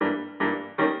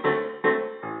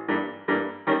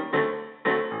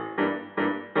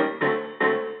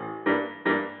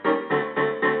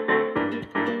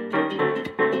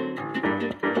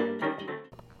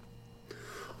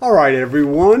All right,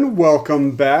 everyone,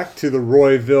 welcome back to the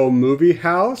Royville Movie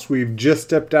House. We've just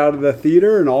stepped out of the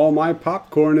theater and all my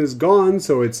popcorn is gone,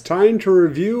 so it's time to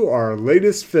review our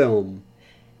latest film.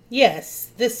 Yes,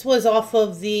 this was off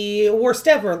of the worst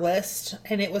ever list,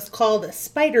 and it was called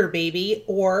Spider Baby,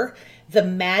 or The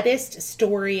Maddest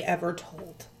Story Ever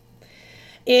Told.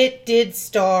 It did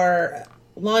star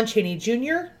Lon Chaney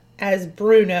Jr. as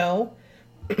Bruno,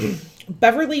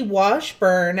 Beverly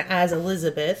Washburn as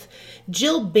Elizabeth,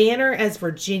 Jill Banner as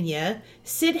Virginia,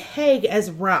 Sid Haig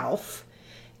as Ralph,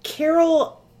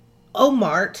 Carol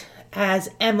Omart as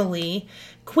Emily,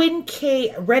 Quinn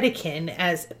K. Redican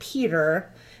as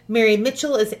Peter, Mary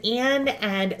Mitchell as Anne,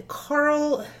 and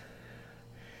Carl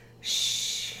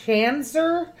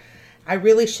Schanzer, I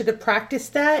really should have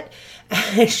practiced that,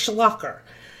 as Schlocker.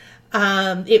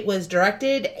 It was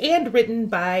directed and written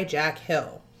by Jack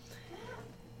Hill.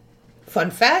 Fun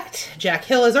fact, Jack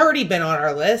Hill has already been on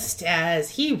our list as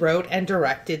he wrote and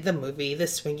directed the movie The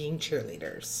Swinging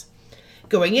Cheerleaders.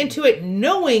 Going into it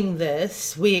knowing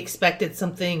this, we expected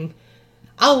something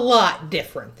a lot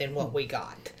different than what we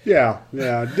got. Yeah,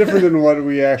 different than what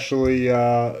we actually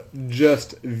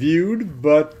just viewed,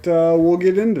 but we'll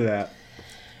get into that.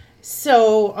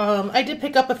 So, I did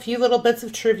pick up a few little bits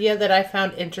of trivia that I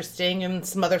found interesting, and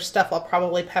some other stuff I'll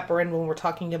probably pepper in when we're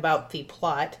talking about the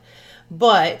plot.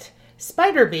 But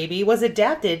Spider Baby was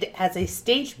adapted as a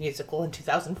stage musical in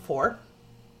 2004.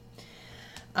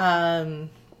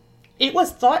 It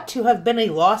was thought to have been a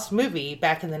lost movie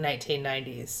back in the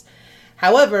 1990s.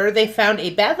 However, they found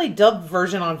a badly dubbed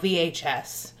version on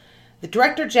VHS. The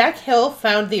director, Jack Hill,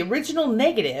 found the original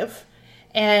negative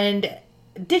and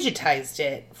digitized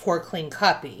it for a clean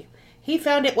copy. He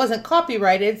found it wasn't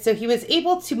copyrighted, so he was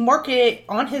able to market it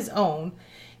on his own.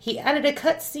 He added a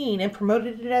cut scene and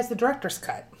promoted it as the director's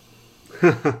cut.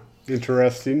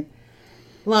 Interesting.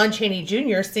 Lon Chaney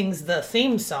Jr. sings the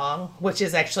theme song, which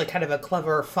is actually kind of a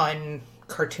clever, fun,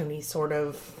 cartoony sort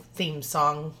of theme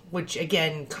song, which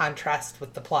again contrasts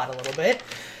with the plot a little bit.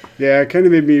 Yeah, it kind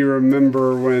of made me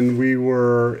remember when we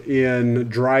were in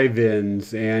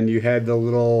drive-ins and you had the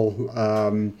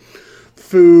little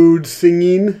food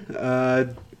singing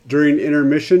during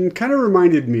intermission. Kind of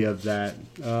reminded me of that.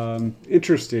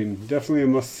 Interesting. Definitely a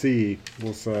must-see,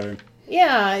 we'll say.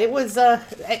 Yeah, it was,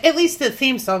 at least the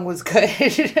theme song was good.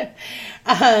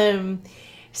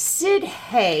 Sid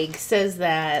Haig says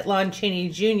that Lon Chaney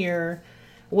Jr.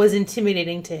 was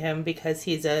intimidating to him because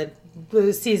he's a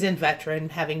seasoned veteran,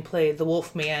 having played the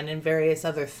Wolfman and various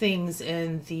other things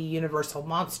in the Universal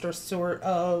Monster sort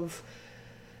of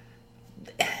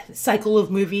cycle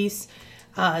of movies.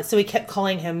 So he kept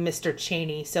calling him Mr.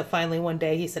 Chaney. So finally one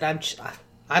day he said,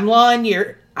 I'm Lon,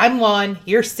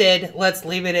 you're Sid, let's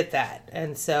leave it at that.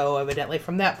 And so evidently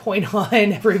from that point on,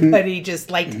 everybody just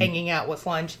liked hanging out with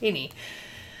Lon Chaney.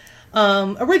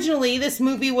 Originally, this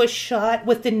movie was shot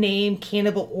with the name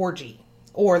Cannibal Orgy,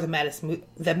 or the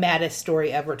maddest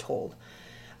story ever told.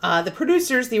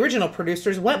 The original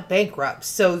producers, went bankrupt,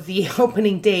 so the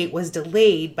opening date was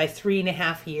delayed by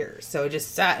 3.5 years. So it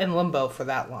just sat in limbo for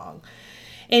that long.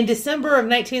 In December of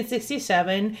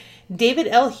 1967, David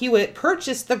L. Hewitt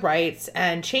purchased the rights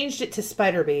and changed it to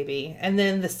Spider Baby. And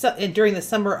then during the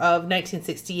summer of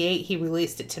 1968, he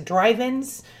released it to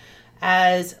drive-ins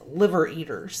as Liver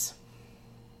Eaters.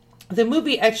 The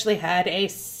movie actually had a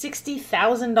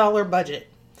 $60,000 budget.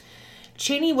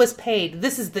 Chaney was paid,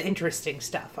 this is the interesting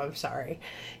stuff, I'm sorry.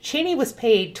 Chaney was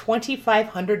paid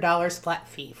 $2,500 flat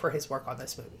fee for his work on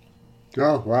this movie.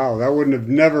 Oh, wow, that wouldn't have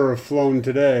never flown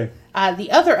today.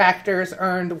 The other actors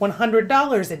earned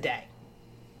 $100 a day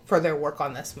for their work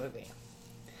on this movie.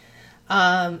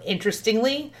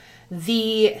 Interestingly,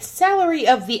 the salary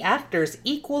of the actors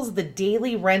equals the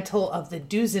daily rental of the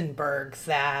Duesenberg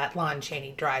that Lon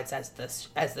Chaney drives as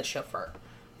the chauffeur.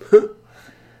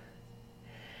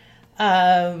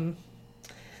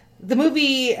 The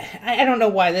movie, I don't know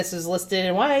why this is listed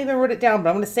and why I even wrote it down, but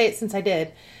I'm going to say it since I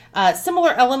did.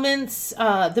 Similar elements,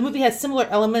 the movie has similar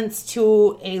elements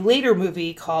to a later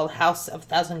movie called House of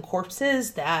 1,000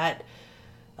 Corpses that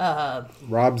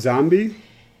Rob Zombie?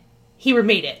 He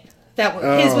remade it.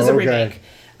 His was a remake.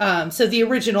 So the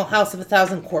original House of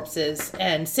 1,000 Corpses,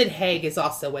 and Sid Haig is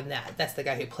also in that. That's the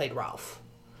guy who played Ralph.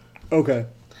 Okay.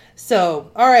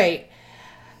 So, all right.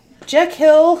 Jack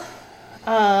Hill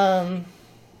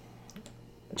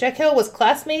was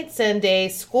classmates and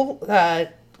a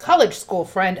college school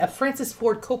friend of Francis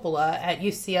Ford Coppola at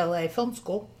UCLA Film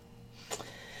School.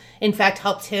 In fact,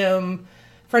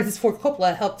 Francis Ford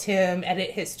Coppola helped him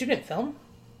edit his student film.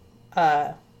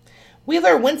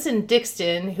 Wheeler Winston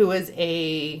Dixon, who is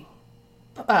a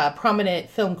prominent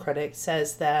film critic,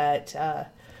 says that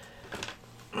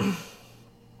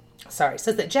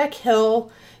says that Jack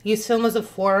Hill used film as a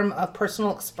form of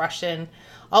personal expression.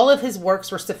 All of his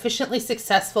works were sufficiently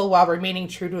successful while remaining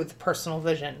true to his personal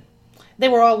vision. They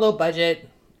were all low budget.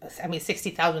 I mean,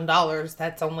 $60,000,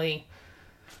 that's only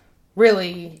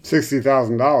really...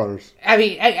 $60,000. I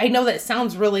mean, I know that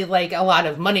sounds really like a lot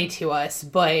of money to us,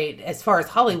 but as far as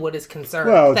Hollywood is concerned,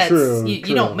 well, that's, true.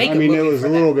 You don't make a movie. I mean, it was a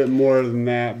little bit more than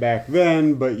that back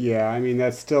then, but yeah, I mean,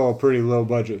 that's still a pretty low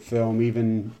budget film,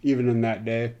 even in that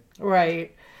day.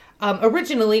 Right.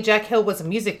 Originally, Jack Hill was a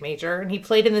music major, and he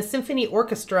played in the symphony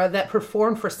orchestra that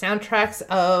performed for the soundtracks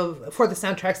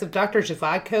of Dr.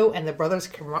 Zhivago and the Brothers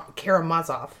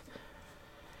Karamazov.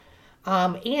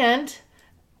 And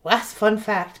last fun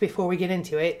fact before we get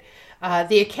into it,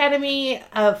 the Academy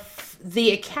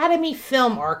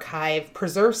Film Archive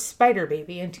preserves Spider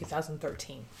Baby in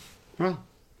 2013. Huh.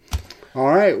 All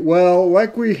right. Well,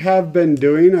 like we have been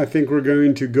doing, I think we're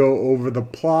going to go over the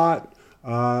plot.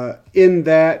 In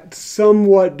that,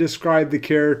 somewhat describe the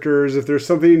characters. If there's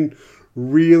something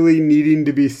really needing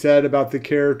to be said about the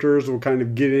characters, we'll kind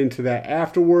of get into that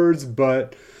afterwards.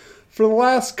 But for the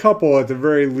last couple, at the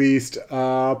very least,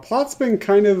 plot's been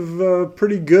kind of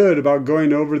pretty good about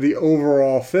going over the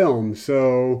overall film.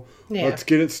 So Let's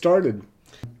get it started.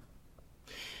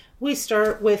 We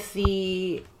start with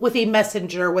a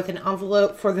messenger with an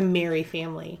envelope for the Mary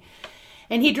family.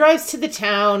 And he drives to the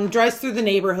town, drives through the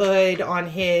neighborhood on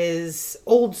his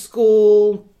old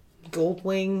school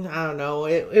Goldwing. I don't know.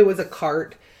 It was a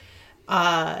cart.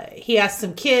 He has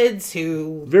some kids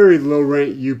who... Very low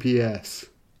rent UPS.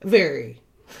 Very.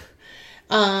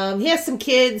 He has some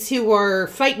kids who are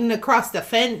fighting across the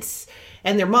fence,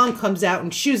 and their mom comes out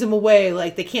and shoos them away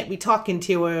like they can't be talking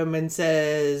to him and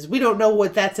says, "We don't know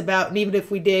what that's about, and even if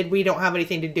we did, we don't have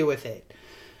anything to do with it,"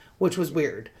 which was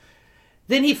weird.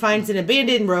 Then he finds an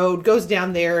abandoned road, goes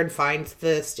down there, and finds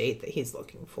the estate that he's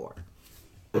looking for.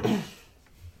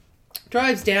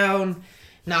 Drives down,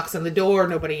 knocks on the door,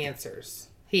 nobody answers.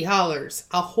 He hollers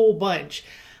a whole bunch.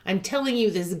 I'm telling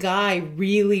you, this guy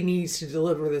really needs to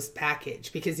deliver this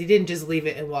package because he didn't just leave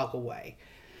it and walk away.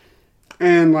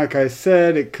 And like I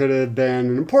said, it could have been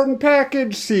an important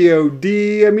package,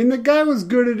 COD. I mean, the guy was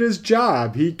good at his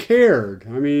job. He cared.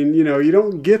 I mean, you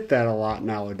don't get that a lot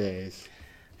nowadays.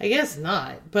 I guess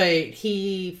not, but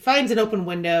he finds an open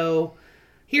window,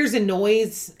 hears a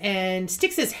noise, and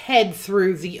sticks his head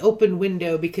through the open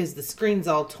window because the screen's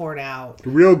all torn out.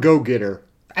 Real go-getter.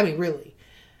 I mean, really.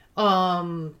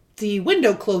 The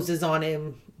window closes on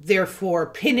him, therefore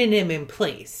pinning him in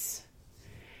place.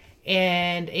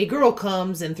 And a girl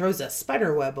comes and throws a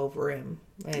spider web over him.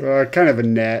 And kind of a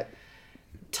net.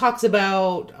 Talks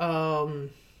about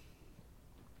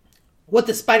what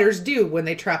the spiders do when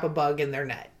they trap a bug in their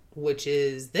net, which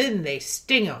is then they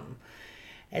sting him.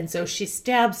 And so she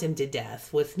stabs him to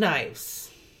death with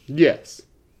knives. Yes.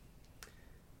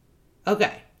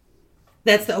 Okay.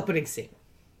 That's the opening scene.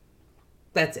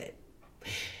 That's it.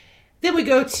 Then we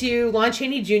go to Lon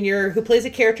Chaney Jr., who plays a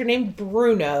character named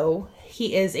Bruno.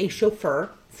 He is a chauffeur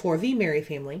for the Mary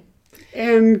family.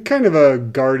 And kind of a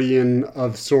guardian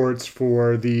of sorts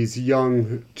for these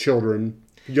young children.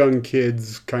 Young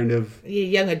kids, kind of.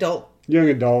 Young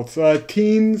adults.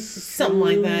 Teens? Something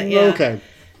like that, yeah. Okay.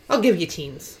 I'll give you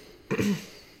teens.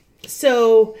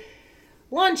 So,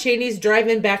 Lon Chaney's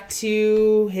driving back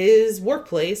to his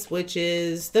workplace, which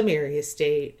is the Mary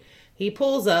estate. He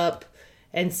pulls up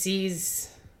and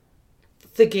sees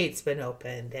the gate's been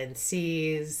opened and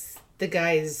sees the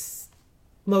guy's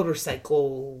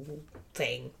motorcycle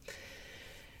thing.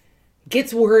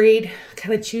 Gets worried,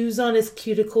 kind of chews on his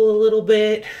cuticle a little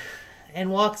bit,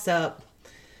 and walks up.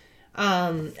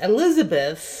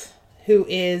 Elizabeth, who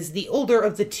is the older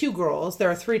of the two girls, there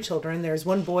are 3 children. There's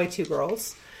 1 boy, 2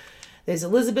 girls. There's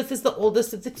Elizabeth is the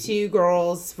oldest of the 2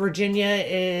 girls. Virginia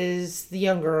is the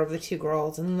younger of the 2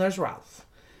 girls. And then there's Ralph,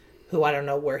 who I don't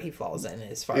know where he falls in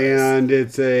as far as. And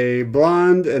it's a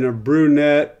blonde and a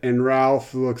brunette, and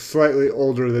Ralph looks slightly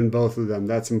older than both of them.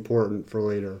 That's important for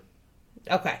later.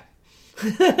 Okay.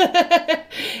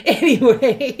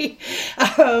 Anyway,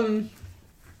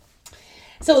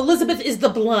 so Elizabeth is the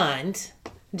blonde,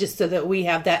 just so that we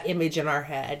have that image in our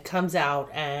head, comes out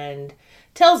and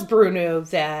tells Bruno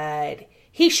that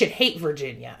he should hate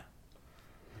Virginia.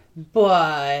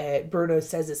 But Bruno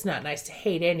says it's not nice to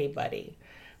hate anybody.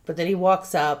 But then he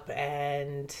walks up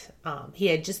and he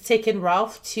had just taken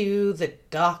Ralph to the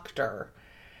doctor.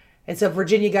 And so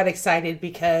Virginia got excited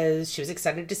because she was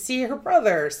excited to see her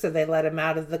brother. So they let him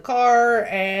out of the car.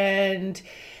 And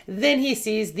then he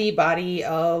sees the body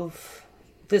of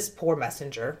this poor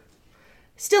messenger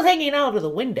still hanging out of the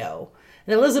window.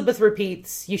 And Elizabeth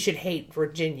repeats, "You should hate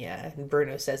Virginia." And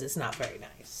Bruno says it's not very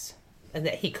nice. And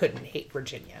that he couldn't hate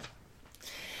Virginia.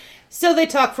 So they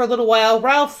talk for a little while.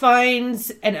 Ralph finds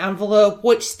an envelope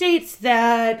which states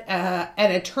that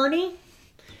an attorney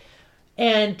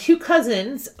and 2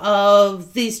 cousins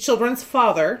of these children's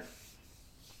father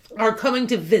are coming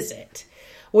to visit,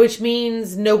 which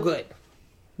means no good.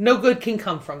 No good can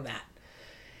come from that.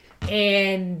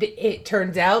 And it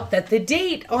turns out that the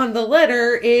date on the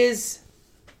letter is...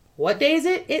 What day is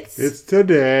it? It's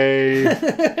today.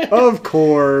 Of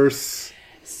course.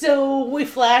 So we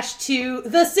flash to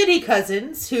the city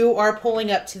cousins who are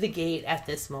pulling up to the gate at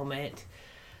this moment.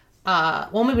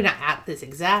 Well, maybe not at this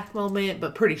exact moment,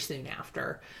 but pretty soon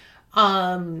after.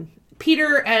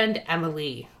 Peter and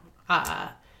Emily.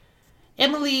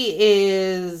 Emily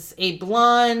is a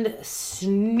blonde,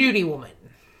 snooty woman.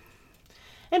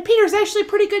 And Peter's actually a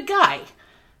pretty good guy.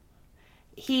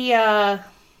 He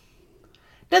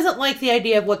doesn't like the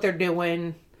idea of what they're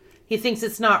doing. He thinks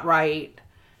it's not right.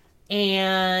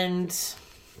 And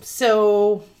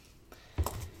so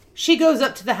she goes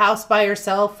up to the house by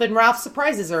herself, and Ralph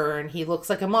surprises her, and he looks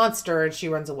like a monster, and she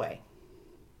runs away.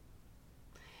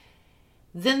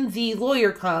 Then the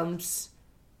lawyer comes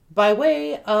by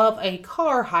way of a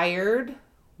car hired,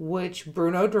 which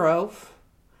Bruno drove.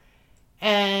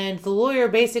 And the lawyer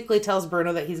basically tells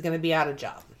Bruno that he's going to be out of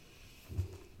job.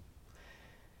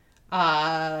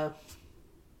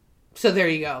 So there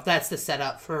you go. That's the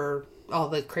setup for all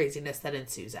the craziness that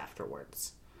ensues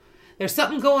afterwards. There's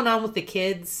something going on with the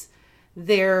kids.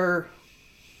 They're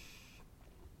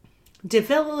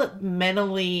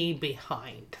developmentally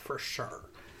behind, for sure.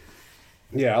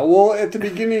 Yeah, well, at the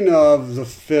beginning of the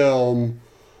film,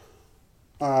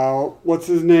 what's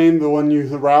his name?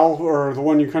 Ralph, or the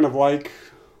one you kind of like?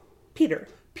 Peter.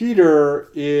 Peter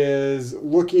is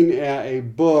looking at a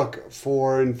book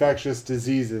for infectious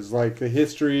diseases, like the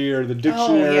history or the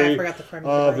dictionary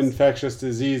of infectious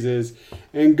diseases,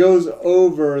 and goes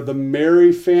over the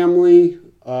Mary family.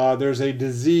 There's a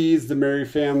disease, the Mary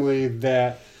family,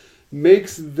 that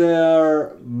makes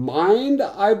their mind,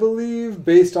 I believe,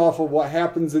 based off of what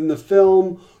happens in the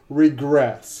film,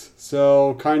 regress.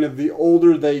 So kind of the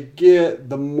older they get,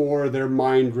 the more their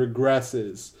mind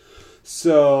regresses.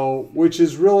 So, which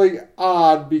is really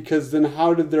odd, because then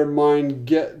how did their mind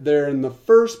get there in the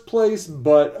first place?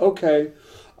 But okay,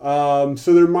 so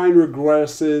their mind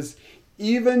regresses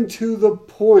even to the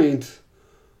point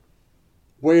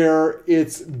where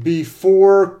it's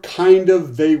before kind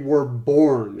of they were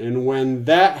born. And when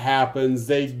that happens,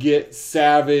 they get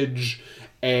savage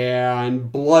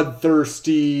and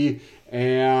bloodthirsty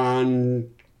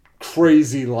and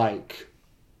crazy like.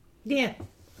 Yeah.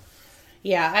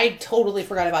 Yeah, I totally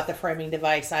forgot about the framing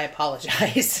device. I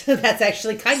apologize. That's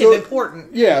actually kind of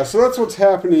important. Yeah, so that's what's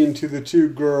happening to the 2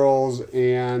 girls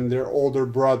and their older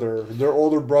brother. Their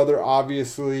older brother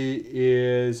obviously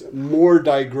is more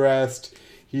digressed.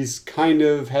 He's kind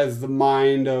of has the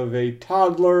mind of a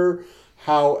toddler.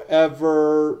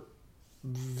 However,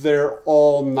 they're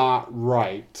all not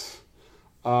right.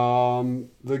 The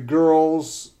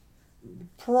girls...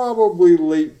 probably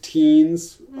late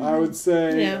teens, I would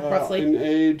say, roughly. In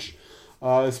age.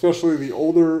 Especially the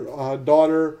older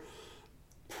daughter,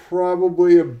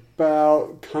 probably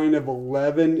about kind of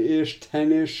 11-ish,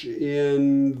 10-ish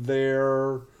in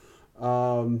their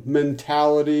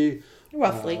mentality.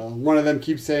 Roughly. One of them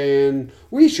keeps saying,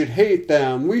 we should hate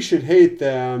them,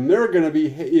 they're going to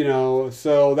be,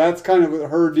 so that's kind of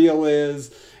what her deal is.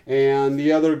 And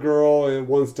the other girl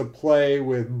wants to play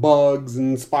with bugs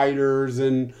and spiders,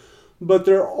 but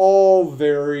they're all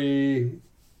very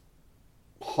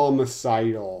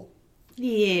homicidal.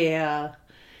 Yeah.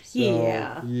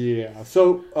 Yeah.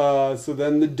 So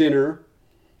then the dinner.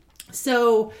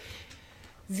 So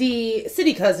the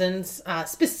city cousins,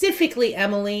 specifically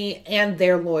Emily and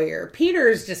their lawyer,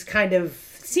 Peter's just kind of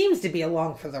seems to be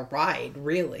along for the ride,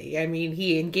 really. I mean,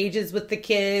 he engages with the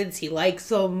kids. He likes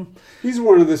them. He's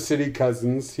one of the city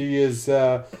cousins. He is,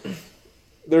 they're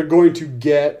going to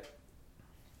get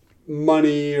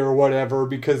money or whatever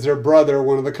because their brother,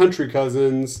 one of the country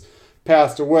cousins,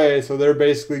 passed away. So they're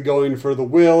basically going for the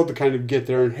will to kind of get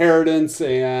their inheritance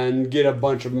and get a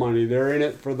bunch of money. They're in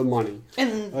it for the money.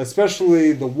 And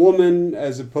especially the woman,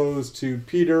 as opposed to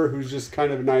Peter, who's just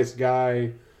kind of a nice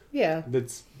guy. Yeah.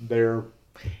 That's there.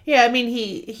 Yeah, I mean,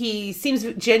 he seems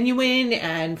genuine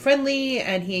and friendly,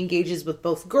 and he engages with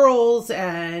both girls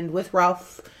and with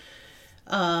Ralph.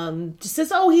 Just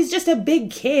says, oh, he's just a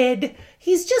big kid.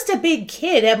 He's just a big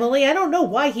kid, Emily. I don't know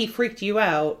why he freaked you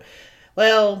out.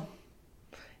 Well,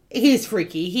 he's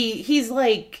freaky. He's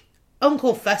like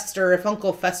Uncle Fester if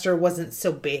Uncle Fester wasn't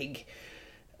so big.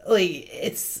 like,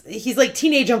 he's like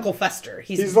teenage Uncle Fester.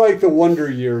 He's like the Wonder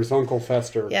Years Uncle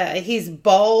Fester. Yeah, he's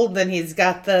bald and he's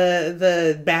got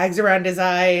the bags around his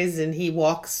eyes and he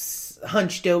walks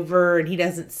hunched over and he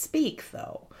doesn't speak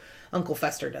though. Uncle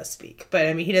Fester does speak, but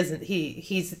I mean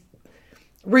he's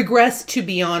regressed to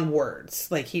beyond words.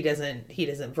 Like he doesn't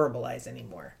verbalize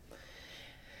anymore.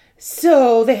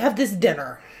 So they have this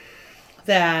dinner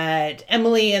that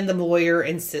Emily and the lawyer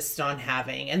insist on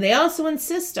having. And they also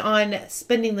insist on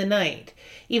spending the night,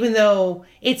 even though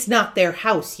it's not their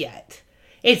house yet.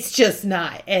 It's just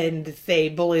not. And they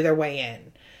bully their way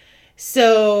in.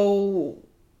 So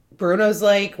Bruno's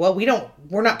like, well,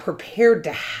 we're not prepared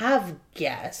to have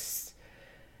guests.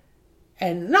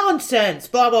 And nonsense,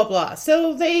 blah, blah, blah.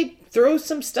 So they throw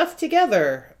some stuff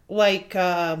together, like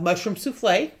mushroom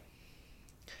souffle.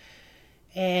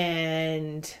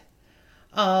 And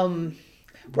Ralph,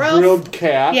 grilled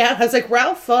cat. Yeah, I was like,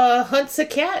 Ralph hunts a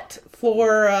cat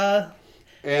for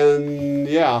and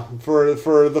yeah, for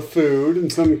the food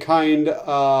and some kind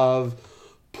of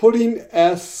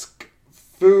pudding-esque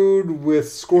food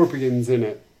with scorpions in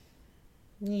it.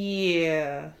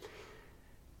 Yeah.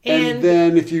 And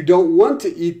then if you don't want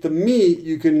to eat the meat,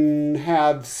 you can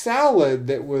have salad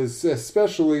that was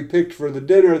especially picked for the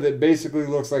dinner that basically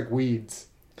looks like weeds.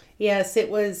 Yes, it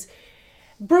was.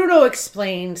 Bruno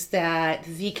explains that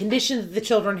the condition that the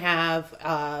children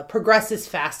have progresses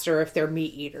faster if they're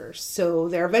meat eaters. So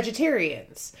they're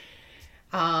vegetarians.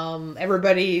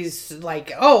 Everybody's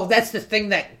like, oh, that's the thing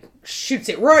that shoots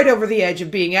it right over the edge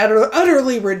of being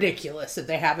utterly ridiculous that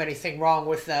they have anything wrong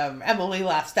with them. Emily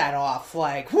laughs that off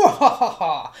like,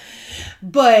 whoa.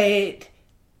 But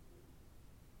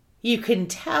you can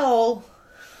tell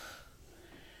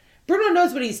Bruno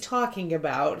knows what he's talking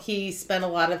about. He spent a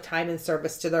lot of time in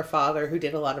service to their father, who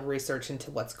did a lot of research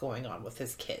into what's going on with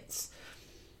his kids.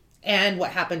 And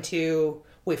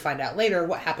we find out later,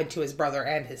 what happened to his brother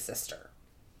and his sister.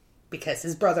 Because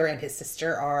his brother and his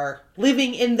sister are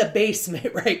living in the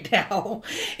basement right now,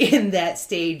 in that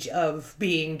stage of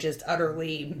being just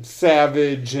utterly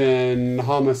savage and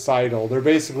homicidal. They're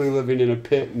basically living in a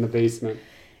pit in the basement.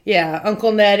 Yeah,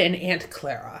 Uncle Ned and Aunt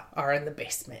Clara are in the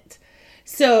basement.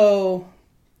 So,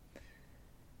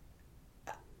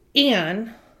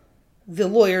 Anne, the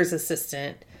lawyer's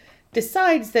assistant,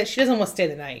 decides that she doesn't want to stay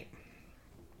the night.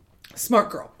 Smart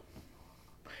girl.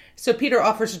 So Peter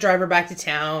offers to drive her back to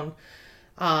town.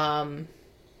 And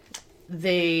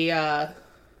this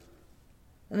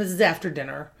is after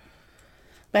dinner.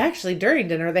 But actually, during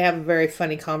dinner, they have a very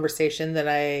funny conversation that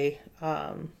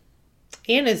Anne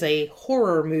is a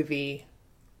horror movie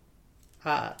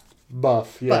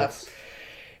buff, yes.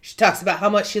 She talks about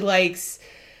how much she likes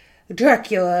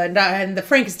Dracula and the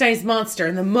Frankenstein's monster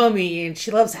and the mummy, and she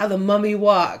loves how the mummy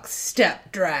walks.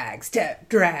 Step,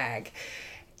 drag.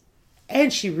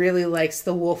 And she really likes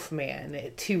the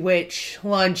Wolfman, to which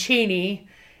Lon Chaney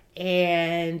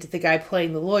and the guy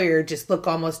playing the lawyer just look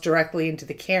almost directly into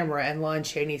the camera, and Lon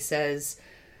Chaney says,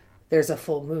 "There's a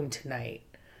full moon tonight."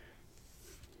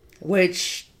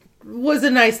 Which was a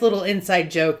nice little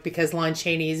inside joke, because Lon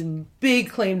Chaney's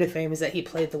big claim to fame is that he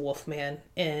played the Wolfman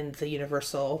in the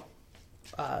Universal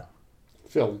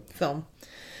film.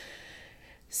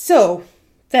 So,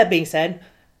 that being said,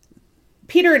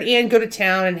 Peter and Anne go to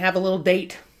town and have a little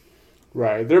date.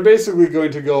 Right. They're basically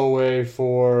going to go away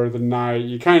for the night.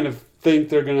 You kind of think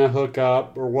they're going to hook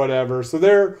up or whatever. So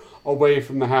they're away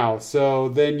from the house. So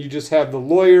then you just have the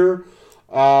lawyer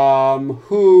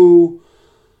who...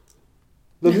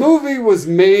 The movie was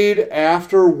made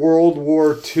after World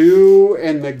War II,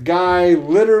 and the guy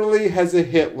literally has a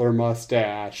Hitler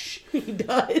mustache. He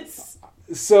does.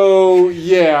 So,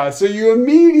 yeah. So you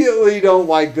immediately don't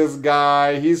like this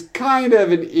guy. He's kind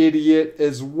of an idiot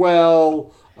as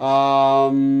well. He's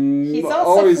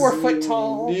also 4 foot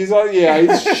tall. He's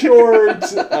short.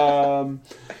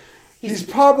 He's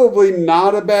probably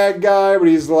not a bad guy, but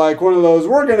he's like one of those,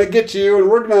 we're going to get you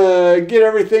and we're going to get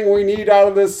everything we need out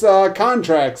of this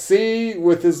contract. See?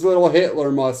 With his little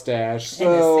Hitler mustache. So,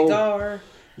 and a cigar.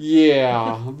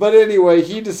 Yeah. But anyway,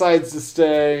 he decides to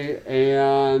stay,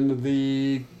 and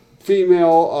the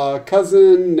female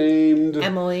cousin named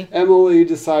Emily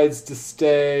decides to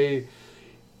stay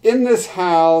in this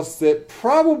house that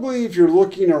probably, if you're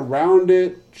looking around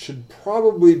it, should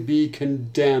probably be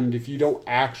condemned if you don't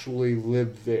actually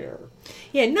live there.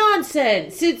 Yeah,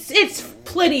 nonsense. It's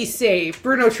plenty safe.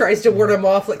 Bruno tries to ward him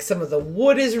off like some of the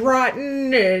wood is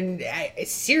rotten, and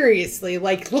seriously,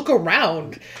 like, look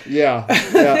around. Yeah.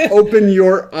 Open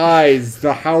your eyes.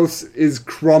 The house is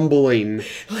crumbling.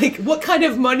 Like, what kind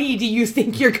of money do you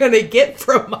think you're gonna get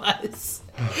from us?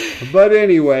 But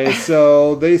anyway,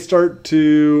 so they start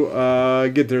to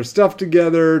get their stuff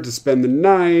together to spend the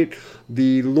night.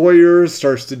 The lawyer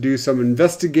starts to do some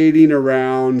investigating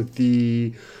around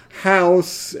the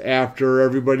house after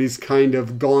everybody's kind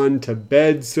of gone to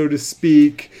bed, so to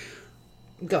speak.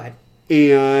 Go ahead.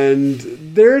 And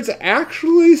there's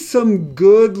actually some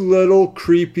good little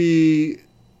creepy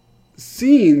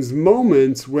scenes,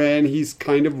 moments when he's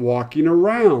kind of walking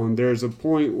around. There's a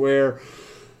point where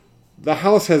the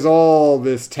house has all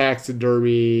this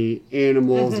taxidermy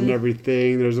animals and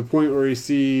everything. There's a point where he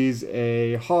sees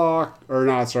an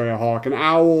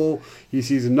owl. He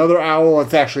sees another owl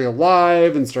that's actually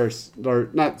alive and starts, or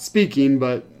not speaking,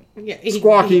 but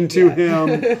squawking to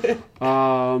him.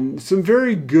 Some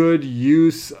very good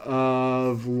use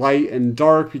of light and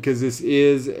dark because this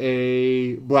is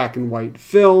a black and white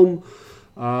film.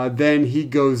 Then he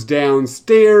goes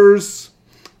downstairs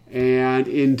and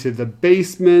into the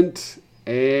basement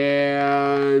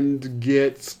and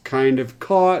gets kind of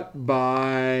caught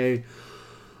by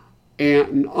aunt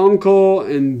and uncle,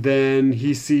 and then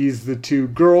he sees the two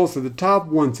girls at the top.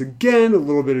 Once again, a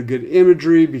little bit of good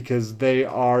imagery because they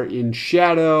are in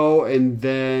shadow, and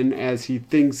then as he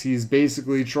thinks he's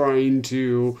basically trying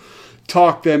to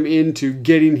talk them into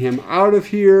getting him out of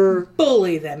here.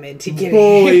 Bully them into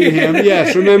getting him.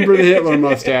 Yes, remember the Hitler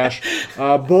mustache.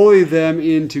 Bully them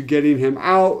into getting him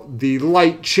out. The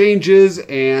light changes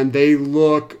and they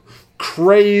look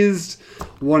crazed.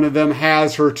 One of them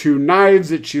has her two knives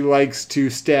that she likes to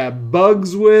stab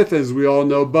bugs with. As we all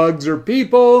know, bugs are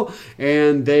people.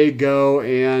 And they go,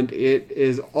 and it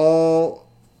is all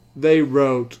they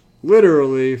wrote,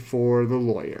 literally, for the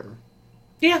lawyer.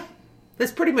 Yeah.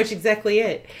 That's pretty much exactly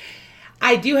it.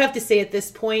 I do have to say at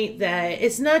this point that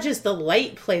it's not just the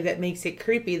light play that makes it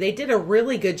creepy. They did a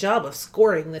really good job of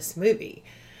scoring this movie.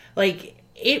 Like,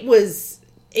 it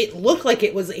looked like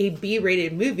it was a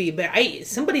B-rated movie, but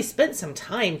somebody spent some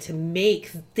time to make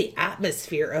the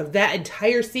atmosphere of that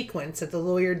entire sequence of the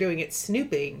lawyer doing its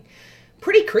snooping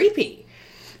pretty creepy.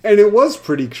 And it was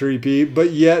pretty creepy,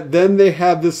 but yet then they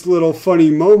have this little funny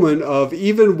moment of,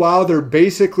 even while they're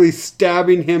basically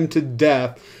stabbing him to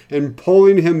death and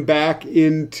pulling him back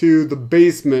into the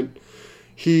basement,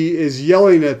 he is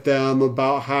yelling at them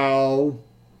about how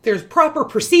there's proper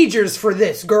procedures for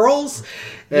this, girls.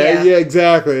 Yeah,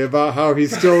 exactly. About how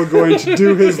he's still going to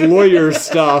do his lawyer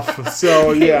stuff.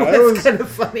 So, yeah, it was kind of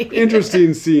funny.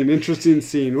 Interesting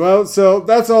scene. Well, so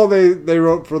that's all they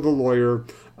wrote for the lawyer.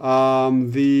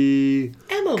 The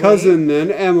Emily. Cousin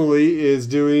then, Emily, is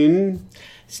doing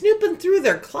snooping through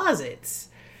their closets,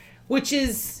 which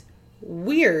is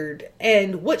weird.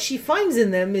 And what she finds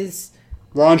in them is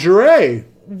lingerie.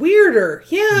 Weirder,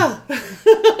 yeah.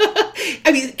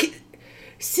 I mean,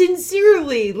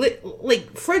 sincerely,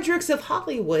 like Fredericks of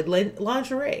Hollywood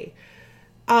lingerie.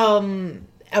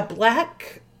 A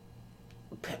black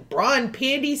brawn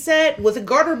panty set with a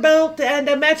garter belt and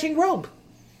a matching robe.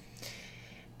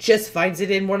 Just finds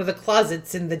it in one of the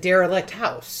closets in the derelict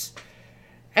house.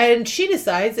 And she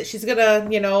decides that she's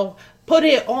gonna, put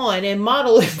it on and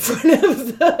model in front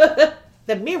of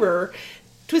the mirror,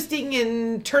 twisting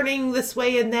and turning this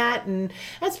way and that, and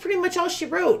that's pretty much all she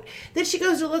wrote. Then she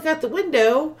goes to look out the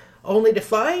window, only to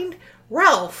find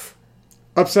Ralph.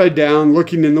 Upside down,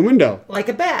 looking in the window. Like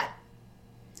a bat.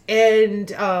 And,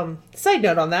 side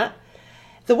note on that,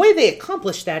 the way they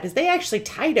accomplished that is they actually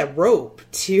tied a rope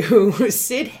to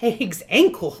Sid Haig's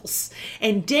ankles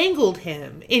and dangled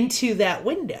him into that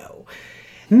window.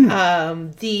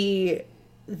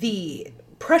 The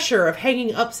pressure of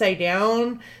hanging upside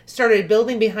down started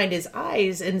building behind his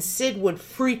eyes, and Sid would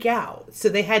freak out. So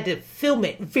they had to film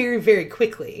it very, very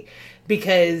quickly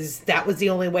because that was the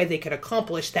only way they could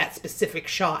accomplish that specific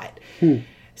shot.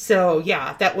 So,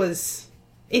 yeah, that was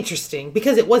interesting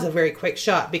because it was a very quick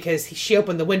shot because she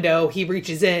opened the window, he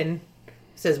reaches in,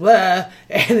 says, "Wah,"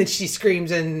 and then she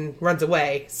screams and runs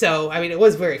away. So, I mean, it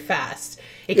was very fast.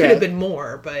 It could have been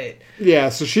more, but... Yeah,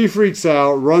 so she freaks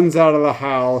out, runs out of the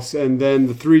house, and then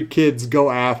the three kids go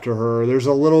after her. There's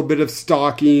a little bit of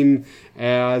stalking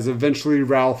as eventually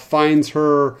Ralph finds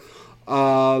her.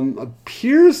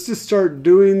 Appears to start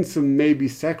doing some maybe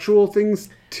sexual things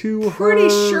to her. Pretty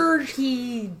sure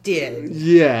he did.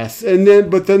 Yes,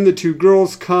 but then the two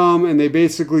girls come and they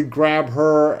basically grab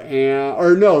her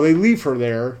they leave her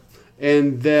there,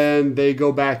 and then they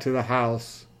go back to the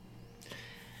house.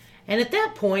 And at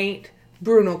that point,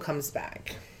 Bruno comes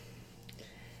back.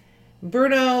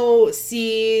 Bruno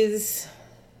sees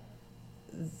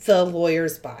the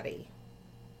lawyer's body.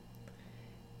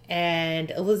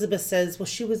 And Elizabeth says, well,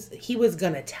 he was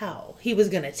going to tell. He was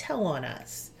going to tell on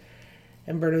us.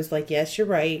 And Bruno's like, yes, you're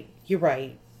right. you're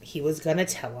right. He was going to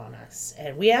tell on us.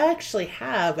 And we actually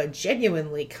have a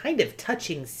genuinely kind of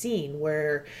touching scene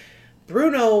where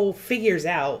Bruno figures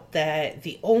out that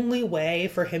the only way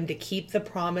for him to keep the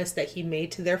promise that he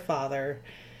made to their father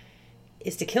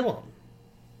is to kill him.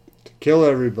 To kill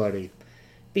everybody.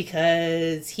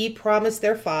 Because he promised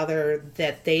their father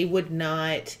that they would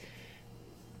not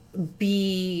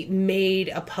be made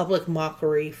a public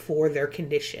mockery for their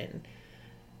condition.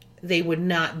 They would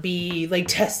not be like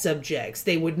test subjects.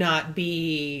 They would not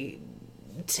be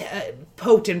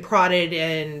poked and prodded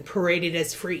and paraded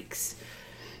as freaks.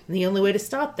 And the only way to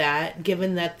stop that,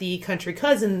 given that the country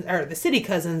cousins or the city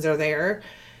cousins are there,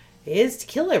 is to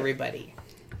kill everybody.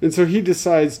 And so he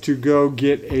decides to go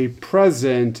get a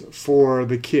present for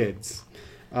the kids.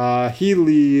 He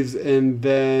leaves, and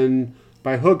then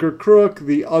by hook or crook,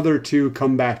 the other two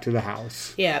come back to the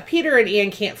house. Yeah, Peter and Anne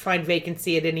can't find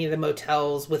vacancy at any of the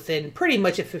motels within pretty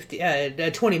much a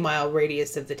 20-mile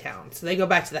radius of the town. So they go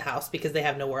back to the house because they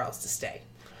have nowhere else to stay.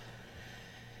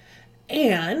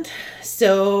 And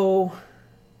so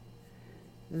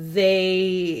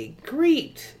they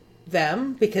greet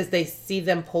them because they see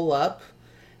them pull up.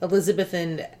 Elizabeth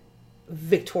and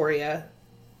Virginia,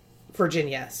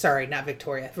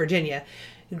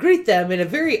 greet them in a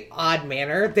very odd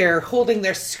manner. They're holding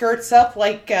their skirts up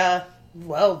like,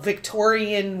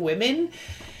 Victorian women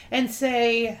and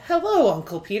say, "Hello,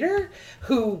 Uncle Peter,"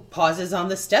 who pauses on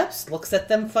the steps, looks at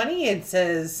them funny and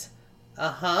says,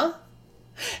 "Uh-huh,"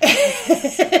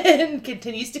 and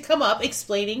continues to come up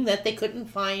explaining that they couldn't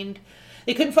find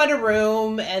a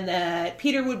room and that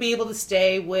Peter would be able to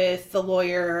stay with the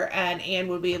lawyer and Anne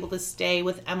would be able to stay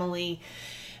with Emily.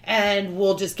 And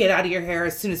we'll just get out of your hair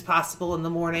as soon as possible in the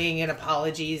morning. And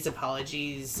apologies.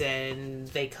 And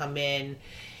they come in.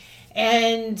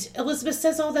 And Elizabeth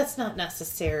says, "Oh, that's not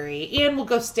necessary. Anne will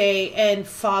go stay in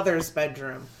Father's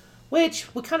bedroom."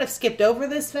 Which, we kind of skipped over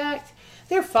this fact.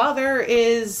 Their father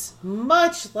is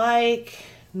much like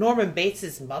Norman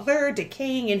Bates' mother,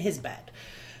 decaying in his bed.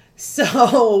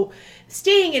 So,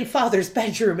 staying in Father's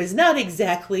bedroom is not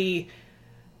exactly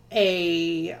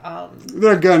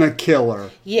they're gonna kill her.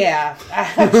 Yeah.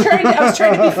 I was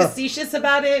trying to be facetious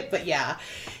about it, but yeah.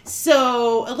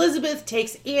 So, Elizabeth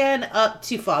takes Anne up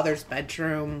to Father's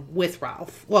bedroom with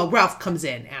Ralph. Well, Ralph comes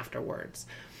in afterwards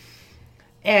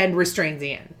and restrains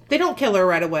Anne. They don't kill her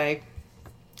right away.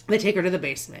 They take her to the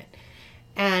basement.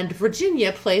 And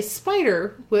Virginia plays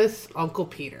Spider with Uncle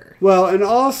Peter. Well, and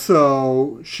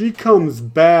also, she comes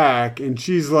back and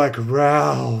she's like,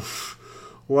 "Ralph."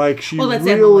 Like, she that's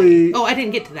really... Emily. Oh, I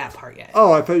didn't get to that part yet.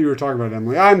 Oh, I thought you were talking about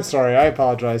Emily. I'm sorry. I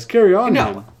apologize. Carry on.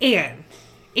 No, Anne.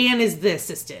 Anne is the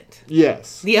assistant.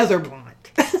 Yes. The other blonde.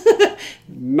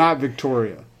 Not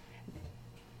Victoria.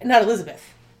 Not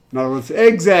Elizabeth. Not Elizabeth.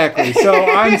 Exactly. So,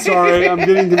 I'm sorry. I'm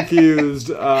getting confused.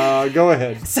 Go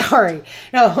ahead. Sorry.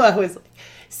 No, I was...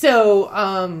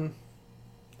 So,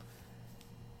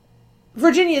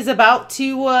 Virginia is about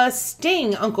to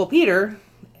sting Uncle Peter.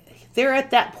 They're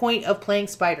at that point of playing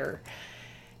Spider.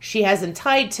 She has him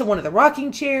tied to one of the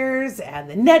rocking chairs, and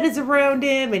the net is around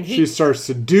him, and she starts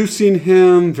seducing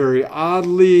him very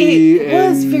oddly. It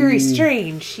was very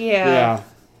strange. Yeah.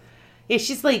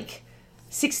 She's like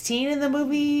 16 in the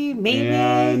movie, maybe.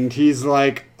 And he's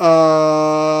like,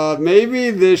 maybe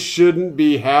this shouldn't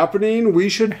be happening. We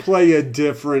should play a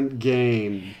different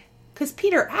game. Because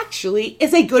Peter actually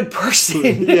is a good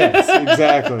person. Yes,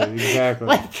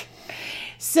 exactly.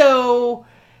 So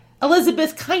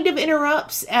Elizabeth kind of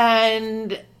interrupts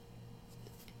and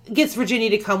gets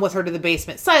Virginia to come with her to the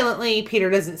basement silently.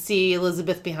 Peter doesn't see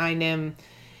Elizabeth behind him.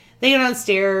 They go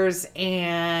downstairs,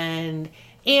 and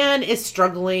Anne is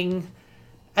struggling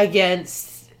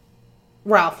against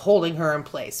Ralph holding her in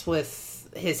place with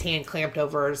his hand clamped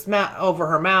over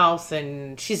her mouth,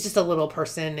 and she's just a little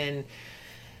person. And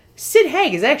Sid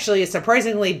Haig is actually a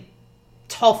surprisingly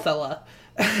tall fella.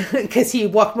 Because he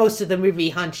walked most of the movie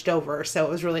hunched over, so it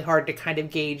was really hard to kind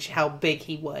of gauge how big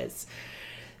he was.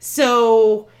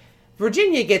 So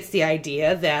Virginia gets the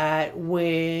idea that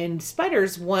when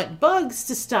spiders want bugs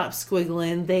to stop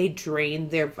squiggling, they drain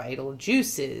their vital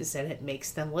juices, and it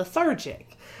makes them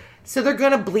lethargic. So they're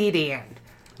going to bleed Anne.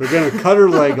 They're going to cut her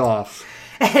leg off.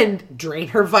 And drain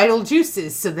her vital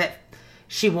juices so that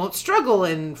she won't struggle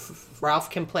and Ralph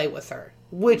can play with her.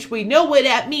 Which we know what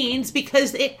that means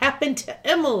because it happened to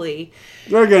Emily.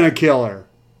 They're going to kill her.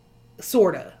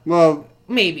 Sorta. Well...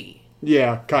 Maybe.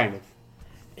 Yeah, kind of.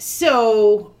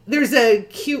 So, there's a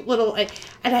cute little...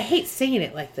 And I hate saying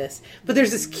it like this, but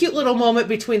there's this cute little moment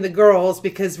between the girls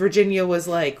because Virginia was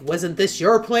like, "Wasn't this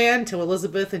your plan?" to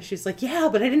Elizabeth, and she's like, "Yeah,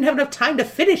 but I didn't have enough time to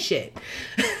finish it."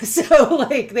 So,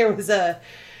 there was a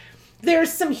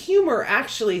there's some humor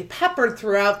actually peppered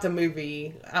throughout the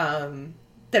movie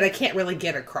that I can't really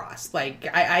get across. Like,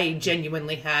 I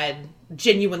genuinely had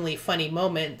genuinely funny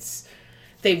moments.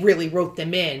 They really wrote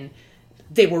them in.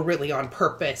 They were really on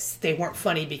purpose. They weren't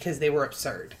funny because they were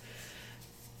absurd.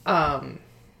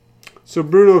 So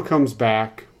Bruno comes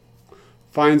back,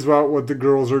 finds out what the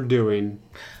girls are doing.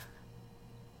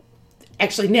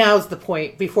 Actually, now's the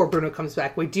point. Before Bruno comes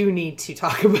back, we do need to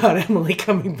talk about Emily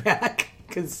coming back,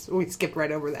 because we skipped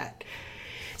right over that.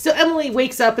 So Emily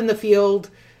wakes up in the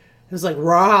field. It was like,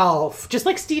 Ralph, just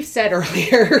like Steve said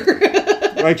earlier.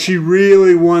 Like she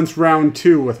really wants round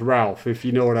 2 with Ralph, if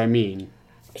you know what I mean.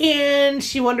 And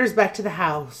she wanders back to the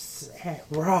house. And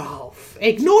Ralph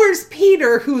ignores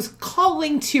Peter, who's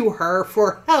calling to her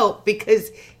for help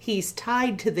because he's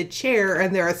tied to the chair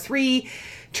and there are 3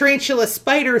 tarantula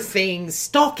spider things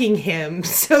stalking him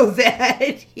so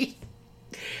that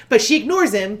But she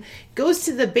ignores him, goes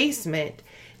to the basement,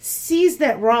 sees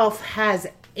that Ralph has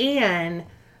Anne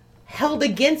held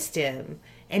against him,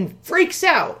 and freaks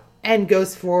out and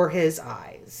goes for his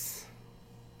eyes.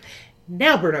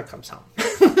 Now Bruno comes home.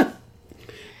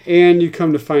 And you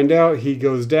come to find out he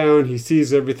goes down, he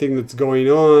sees everything that's going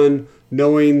on,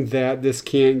 knowing that this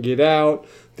can't get out.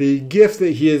 The gift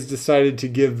that he has decided to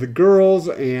give the girls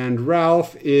and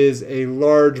Ralph is a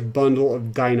large bundle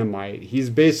of dynamite. He's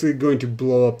basically going to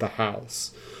blow up the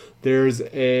house. There's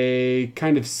a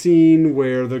kind of scene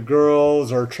where the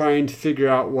girls are trying to figure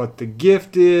out what the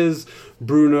gift is.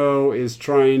 Bruno is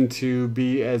trying to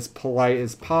be as polite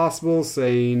as possible,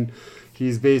 saying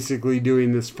he's basically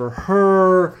doing this for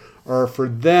her or for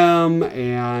them,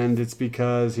 and it's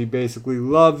because he basically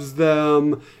loves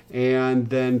them. And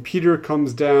then Peter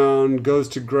comes down, goes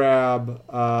to grab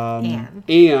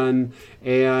Anne,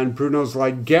 and Bruno's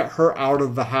like, get her out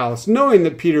of the house, knowing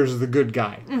that Peter's the good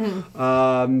guy.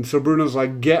 Mm-hmm. So Bruno's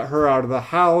like, get her out of the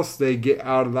house. They get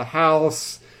out of the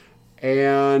house,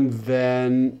 and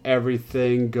then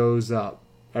everything goes up.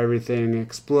 Everything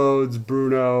explodes.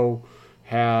 Bruno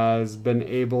has been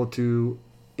able to,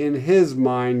 in his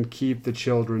mind, keep the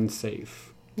children safe.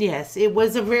 Yes, it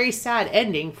was a very sad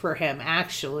ending for him,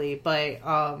 actually. But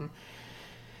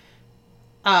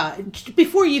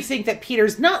before you think that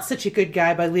Peter's not such a good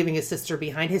guy by leaving his sister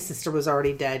behind, his sister was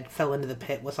already dead, fell into the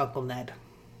pit with Uncle Ned.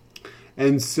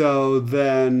 And so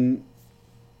then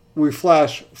we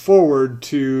flash forward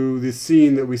to the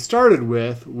scene that we started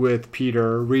with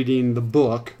Peter reading the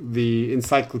book, the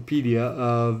Encyclopedia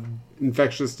of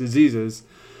Infectious Diseases.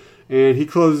 And he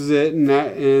closes it,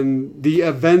 and the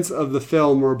events of the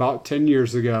film were about 10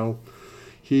 years ago.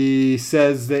 He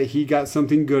says that he got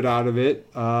something good out of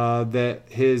it, that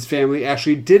his family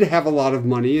actually did have a lot of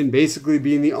money, and basically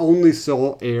being the only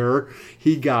sole heir,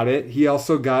 he got it. He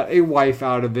also got a wife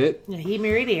out of it. Yeah, he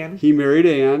married Anne. He married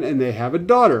Anne, and they have a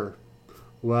daughter.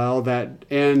 Well,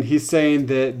 and he's saying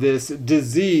that this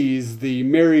disease, the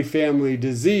Mary family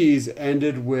disease,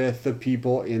 ended with the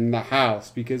people in the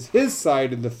house because his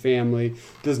side of the family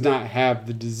does not have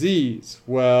the disease.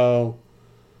 Well,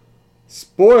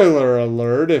 spoiler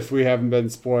alert, if we haven't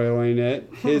been spoiling it,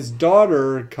 his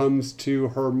daughter comes to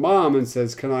her mom and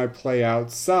says, "Can I play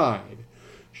outside?"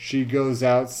 She goes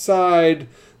outside.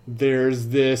 There's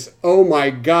this, oh my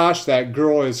gosh, that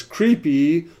girl is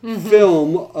creepy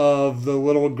film of the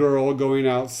little girl going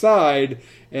outside.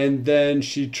 And then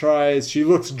she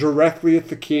looks directly at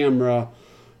the camera,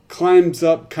 climbs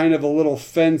up kind of a little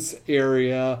fence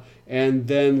area, and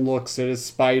then looks at a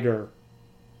spider.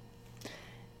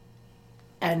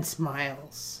 And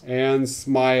smiles. And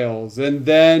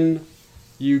then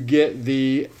you get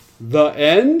the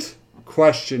end?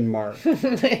 Question mark.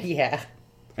 Yeah.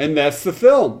 And that's the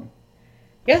film.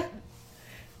 Yeah.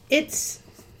 It's...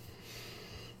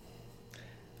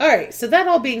 Alright, so that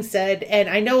all being said, and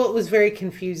I know it was very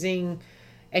confusing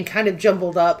and kind of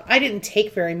jumbled up. I didn't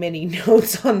take very many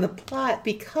notes on the plot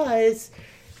because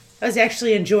I was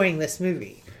actually enjoying this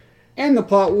movie. And the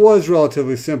plot was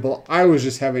relatively simple. I was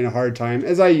just having a hard time,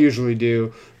 as I usually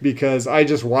do, because I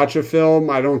just watch a film,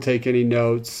 I don't take any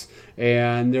notes,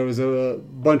 and there was a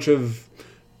bunch of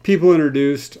people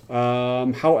introduced.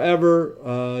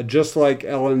 However, just like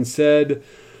Ellen said,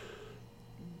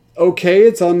 okay,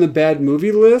 it's on the bad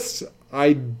movie list.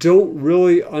 I don't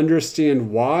really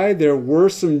understand why. There were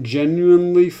some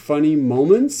genuinely funny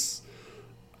moments.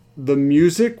 The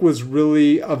music was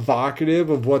really evocative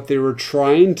of what they were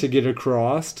trying to get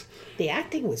across. The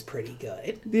acting was pretty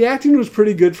good. The acting was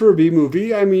pretty good for a B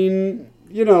movie. I mean,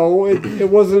 it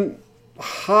wasn't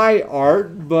high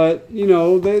art, but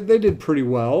they did pretty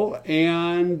well,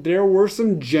 and there were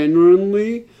some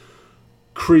genuinely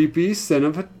creepy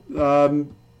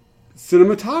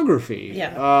cinematography.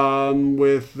 Yeah.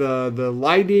 With the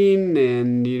lighting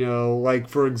and, like,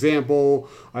 for example,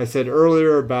 I said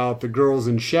earlier about the girls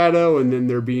in shadow and then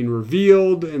they're being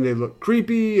revealed and they look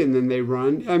creepy and then they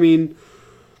run. I mean,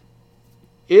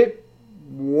 it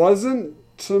wasn't,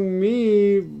 to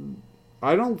me,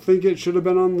 I don't think it should have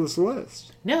been on this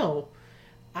list. No,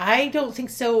 I don't think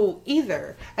so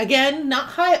either. Again, not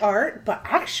high art, but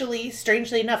actually,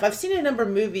 strangely enough, I've seen a number of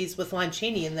movies with Lon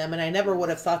Chaney in them, and I never would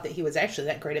have thought that he was actually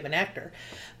that great of an actor.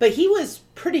 But he was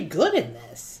pretty good in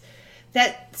this.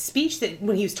 That speech that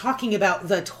when he was talking about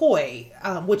the toy,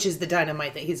 which is the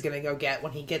dynamite that he's going to go get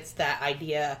when he gets that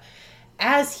idea,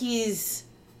 as he's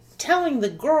telling the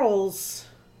girls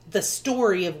the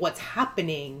story of what's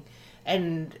happening,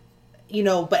 and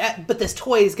but this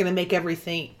toy is going to make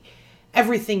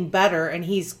everything better, and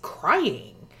he's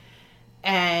crying,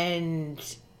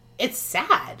 and it's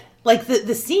sad. Like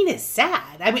the scene is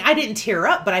sad. I mean, I didn't tear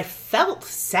up, but I felt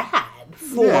sad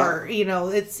for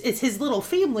it's his little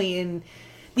family, and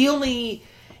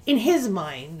in his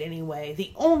mind anyway,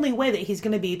 the only way that he's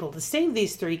going to be able to save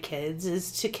these 3 kids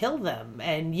is to kill them,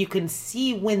 and you can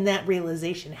see when that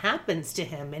realization happens to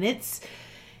him, and it's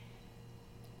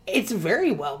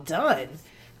very well done.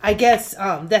 I guess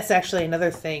that's actually another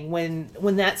thing.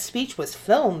 When that speech was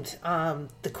filmed,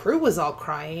 the crew was all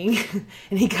crying,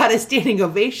 and he got a standing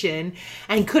ovation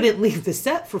and couldn't leave the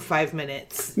set for 5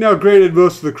 minutes. Now, granted,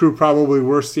 most of the crew probably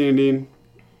were standing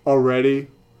already.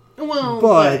 Well,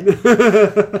 but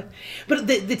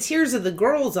the tears of the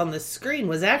girls on the screen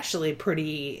was actually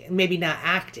pretty, maybe not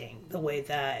acting the way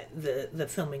that the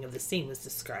filming of the scene was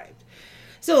described.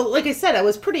 So, like I said, I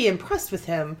was pretty impressed with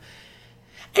him.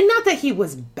 And not that he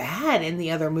was bad in the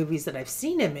other movies that I've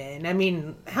seen him in. I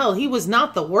mean, hell, he was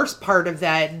not the worst part of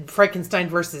that Frankenstein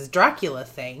versus Dracula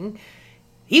thing.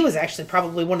 He was actually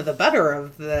probably one of the better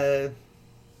of the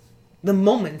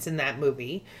moments in that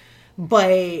movie.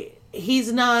 But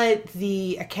he's not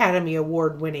the Academy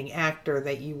Award winning actor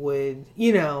that you would,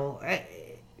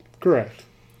 Correct.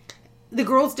 The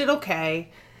girls did okay.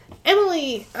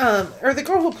 Emily, or the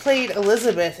girl who played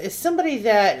Elizabeth, is somebody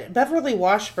that, Beverly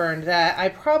Washburn, that I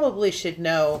probably should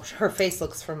know. Her face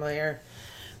looks familiar.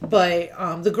 But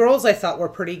the girls I thought were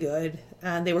pretty good.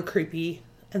 And they were creepy.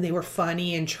 And they were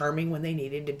funny and charming when they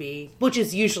needed to be. Which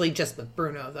is usually just with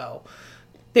Bruno, though.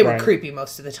 They were creepy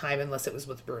most of the time, unless it was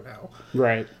with Bruno.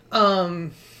 Right.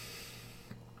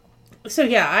 So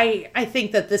yeah, I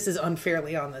think that this is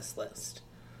unfairly on this list.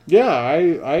 Yeah,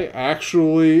 I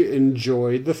actually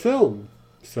enjoyed the film.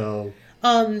 So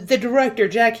the director,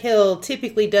 Jack Hill,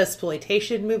 typically does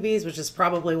exploitation movies, which is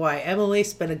probably why Emily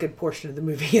spent a good portion of the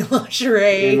movie in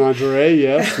lingerie. In lingerie,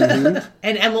 yes. Mm-hmm.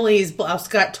 And Emily's blouse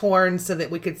got torn so that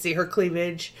we could see her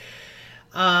cleavage.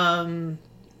 But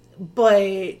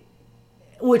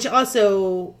which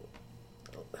also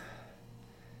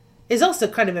is also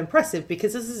kind of impressive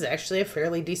because this is actually a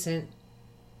fairly decent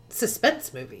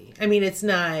suspense movie. I mean, it's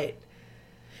not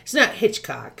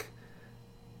Hitchcock,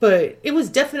 but it was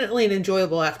definitely an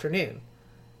enjoyable afternoon.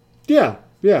 Yeah,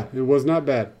 it was not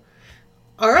bad.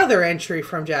 Our other entry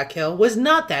from Jack Hill was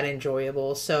not that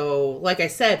enjoyable. So, like I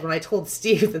said, when I told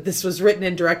Steve that this was written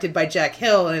and directed by Jack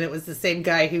Hill and it was the same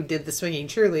guy who did The Swinging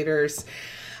Cheerleaders,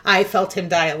 I felt him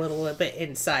die a little bit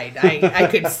inside. I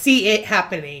could see it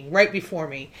happening right before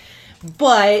me.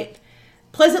 But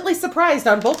pleasantly surprised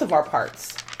on both of our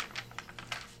parts.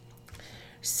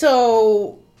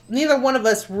 So, neither one of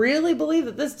us really believe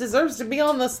that this deserves to be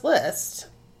on this list.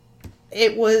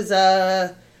 It was,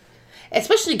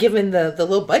 especially given the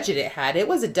low budget it had, it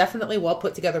was a definitely well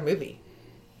put together movie.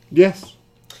 Yes.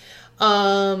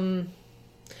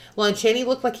 Lon Chaney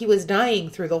looked like he was dying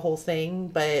through the whole thing,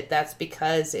 but that's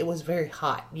because it was very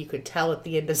hot. You could tell at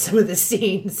the end of some of the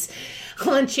scenes.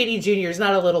 Lon Chaney Jr. is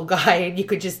not a little guy, and you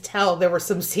could just tell there were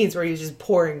some scenes where he was just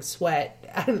pouring sweat.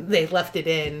 They left it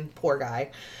in, poor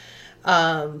guy.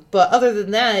 But other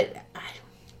than that,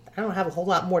 I don't have a whole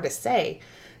lot more to say.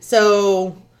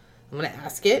 So, I'm going to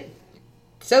ask it.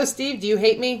 So, Steve, do you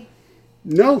hate me?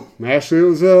 No, actually it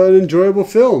was an enjoyable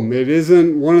film. It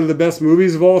isn't one of the best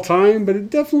movies of all time, but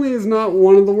it definitely is not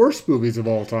one of the worst movies of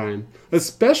all time.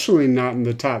 Especially not in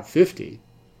the top 50.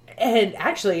 And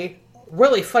actually,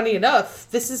 really funny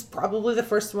enough, this is probably the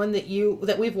first one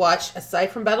that we've watched, aside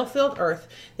from Battlefield Earth,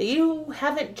 that you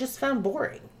haven't just found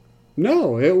boring.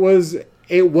 No, it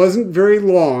wasn't very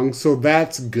long, so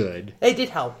that's good. It did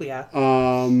help, yeah.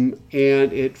 And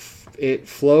it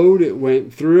flowed, it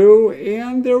went through,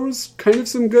 and there was kind of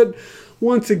some good.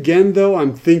 Once again, though,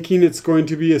 I'm thinking it's going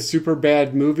to be a super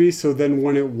bad movie, so then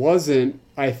when it wasn't,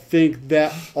 I think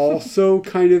that also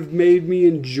kind of made me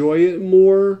enjoy it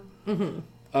more. Mm-hmm.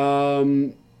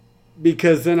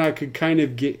 because then I could kind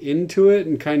of get into it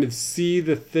and kind of see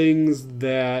the things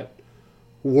that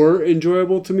were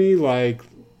enjoyable to me, like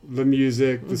the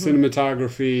music, the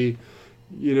cinematography,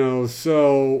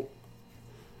 so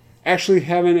actually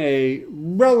having a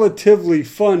relatively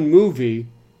fun movie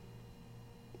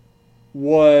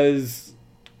was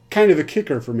kind of a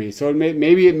kicker for me. So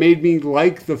maybe it made me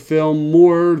like the film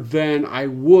more than I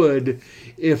would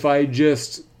if I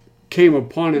just came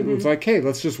upon it and was like, hey,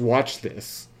 let's just watch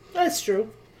this. That's true.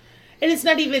 And it's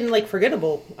not even,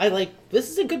 forgettable. This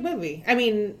is a good movie. I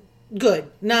mean,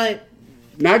 good. Not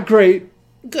great.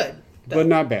 Good. But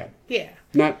not bad. Yeah.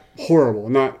 Not horrible.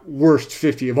 Not worst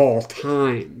 50 of all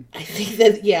time. I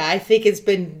think it's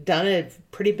been done a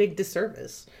pretty big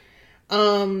disservice.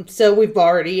 So we've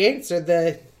already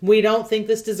answered we don't think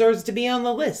this deserves to be on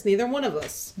the list. Neither one of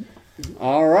us.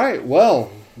 All right.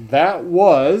 Well, that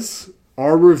was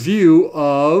our review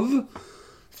of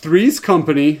Three's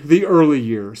Company, The Early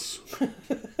Years.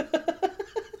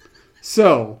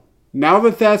 So, now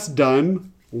that that's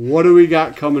done, what do we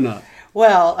got coming up?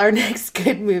 Well, our next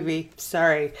good movie,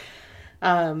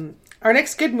 our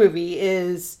next good movie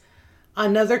is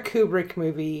another Kubrick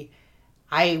movie.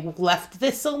 I left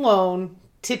this alone.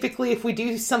 Typically, if we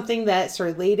do something that's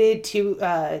related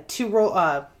to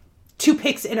two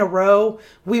picks in a row,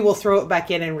 we will throw it back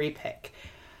in and repick.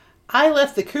 I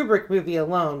left the Kubrick movie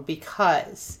alone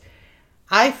because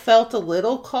I felt a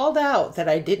little called out that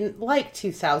I didn't like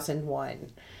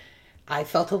 2001. I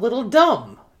felt a little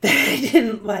dumb that I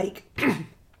didn't like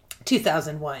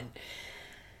 2001.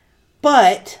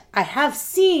 But I have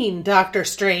seen Dr.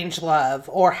 Strangelove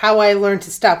or How I Learned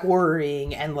to Stop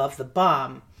Worrying and Love the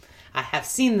Bomb. I have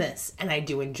seen this and I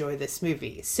do enjoy this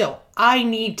movie. So I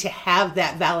need to have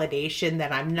that validation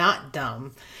that I'm not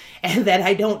dumb and that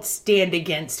I don't stand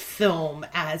against film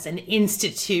as an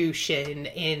institution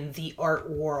in the art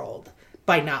world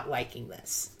by not liking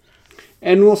this.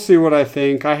 And we'll see what I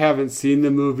think. I haven't seen the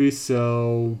movie,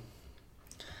 so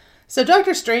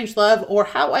Dr. Strangelove, or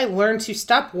How I Learned to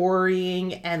Stop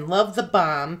Worrying and Love the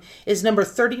Bomb, is number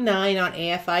 39 on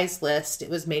AFI's list. It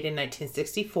was made in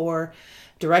 1964,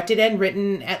 directed and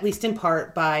written, at least in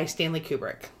part, by Stanley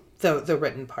Kubrick, the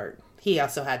written part. He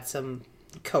also had some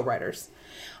co-writers.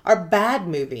 Our bad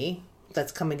movie,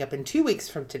 that's coming up in 2 weeks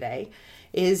from today,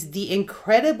 is The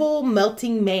Incredible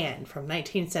Melting Man from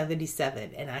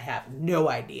 1977, and I have no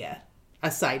idea,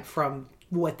 aside from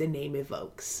what the name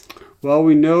evokes. Well,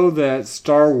 we know that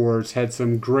Star Wars had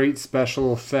some great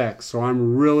special effects, so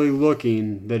I'm really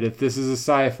looking that if this is a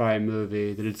sci-fi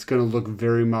movie, that it's going to look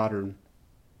very modern.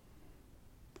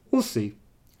 We'll see.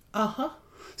 Uh-huh.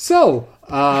 So,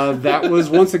 that was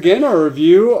once again our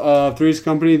review of Three's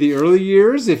Company, The Early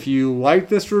Years. If you like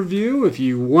this review, if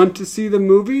you want to see the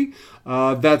movie,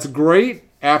 that's great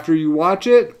after you watch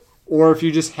it. Or if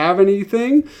you just have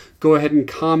anything, go ahead and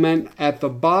comment at the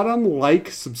bottom, like,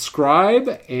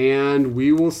 subscribe, and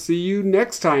we will see you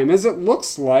next time. As it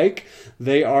looks like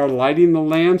they are lighting the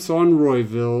lamps on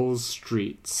Royville's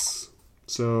streets.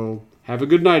 So, have a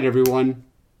good night, everyone.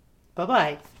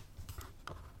 Bye-bye.